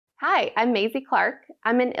Hi, I'm Maizie Clarke.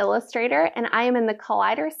 I'm an illustrator and I am in the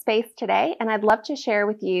Collider space today, and I'd love to share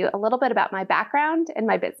with you a little bit about my background and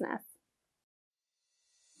my business.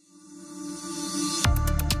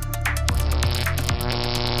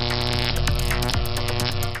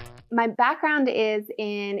 My background is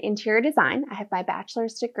in interior design. I have my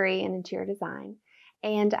bachelor's degree in interior design,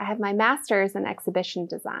 and I have my master's in exhibition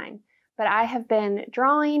design. But I have been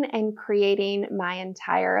drawing and creating my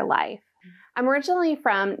entire life. I'm originally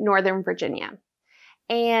from Northern Virginia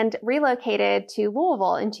and relocated to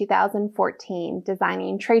Louisville in 2014,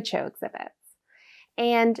 designing trade show exhibits.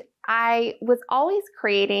 And I was always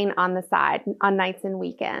creating on the side on nights and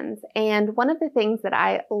weekends. And one of the things that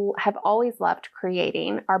I have always loved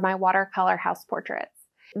creating are my watercolor house portraits.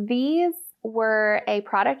 These were a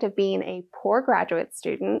product of being a poor graduate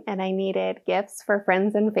student, and I needed gifts for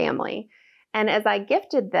friends and family. And as I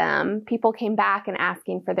gifted them, people came back and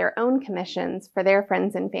asking for their own commissions for their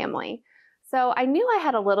friends and family. So I knew I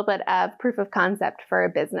had a little bit of proof of concept for a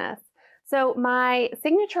business. So my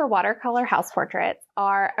signature watercolor house portraits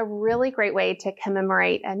are a really great way to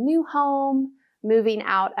commemorate a new home, moving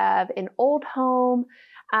out of an old home,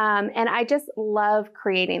 and I just love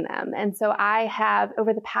creating them. And so I have,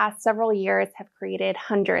 over the past several years, have created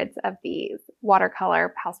hundreds of these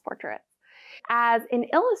watercolor house portraits. As an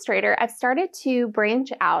illustrator, I've started to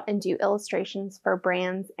branch out and do illustrations for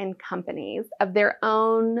brands and companies of their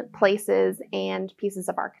own places and pieces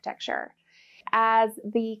of architecture. As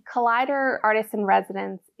the Collider Artist in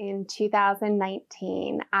Residence in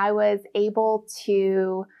 2019, I was able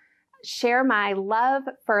to share my love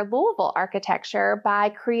for Louisville architecture by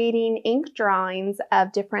creating ink drawings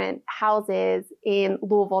of different houses in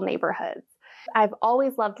Louisville neighborhoods. I've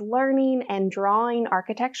always loved learning and drawing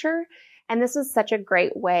architecture, and this was such a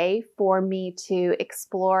great way for me to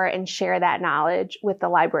explore and share that knowledge with the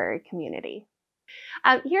library community.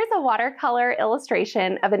 Here's a watercolor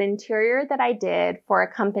illustration of an interior that I did for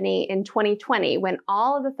a company in 2020 when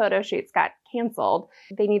all of the photo shoots got canceled.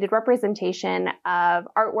 They needed representation of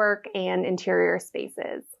artwork and interior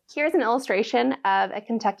spaces. Here's an illustration of a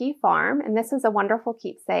Kentucky farm, and this is a wonderful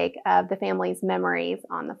keepsake of the family's memories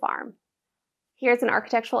on the farm. Here's an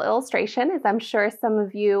architectural illustration, as I'm sure some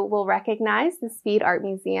of you will recognize, the Speed Art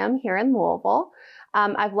Museum here in Louisville.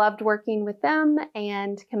 I've loved working with them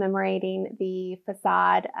and commemorating the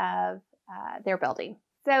facade of their building.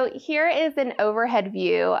 So here is an overhead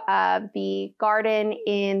view of the garden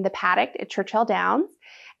in the paddock at Churchill Downs.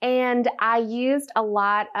 And I used a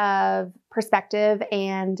lot of perspective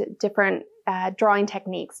and different drawing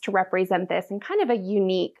techniques to represent this in kind of a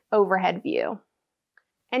unique overhead view.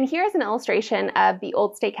 And here's an illustration of the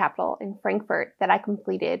old state capitol in Frankfort that I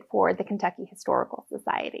completed for the Kentucky Historical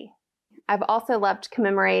Society. I've also loved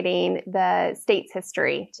commemorating the state's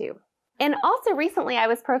history too. And also recently I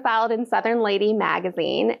was profiled in Southern Lady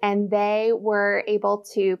magazine, and they were able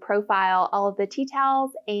to profile all of the tea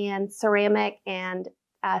towels and ceramic and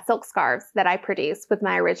silk scarves that I produced with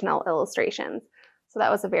my original illustrations. So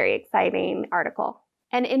that was a very exciting article.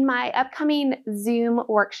 And in my upcoming Zoom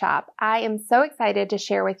workshop, I am so excited to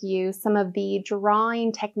share with you some of the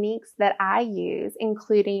drawing techniques that I use,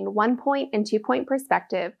 including 1-point and 2-point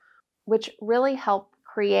perspective, which really help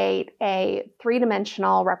create a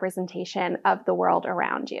 3-dimensional representation of the world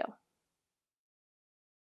around you.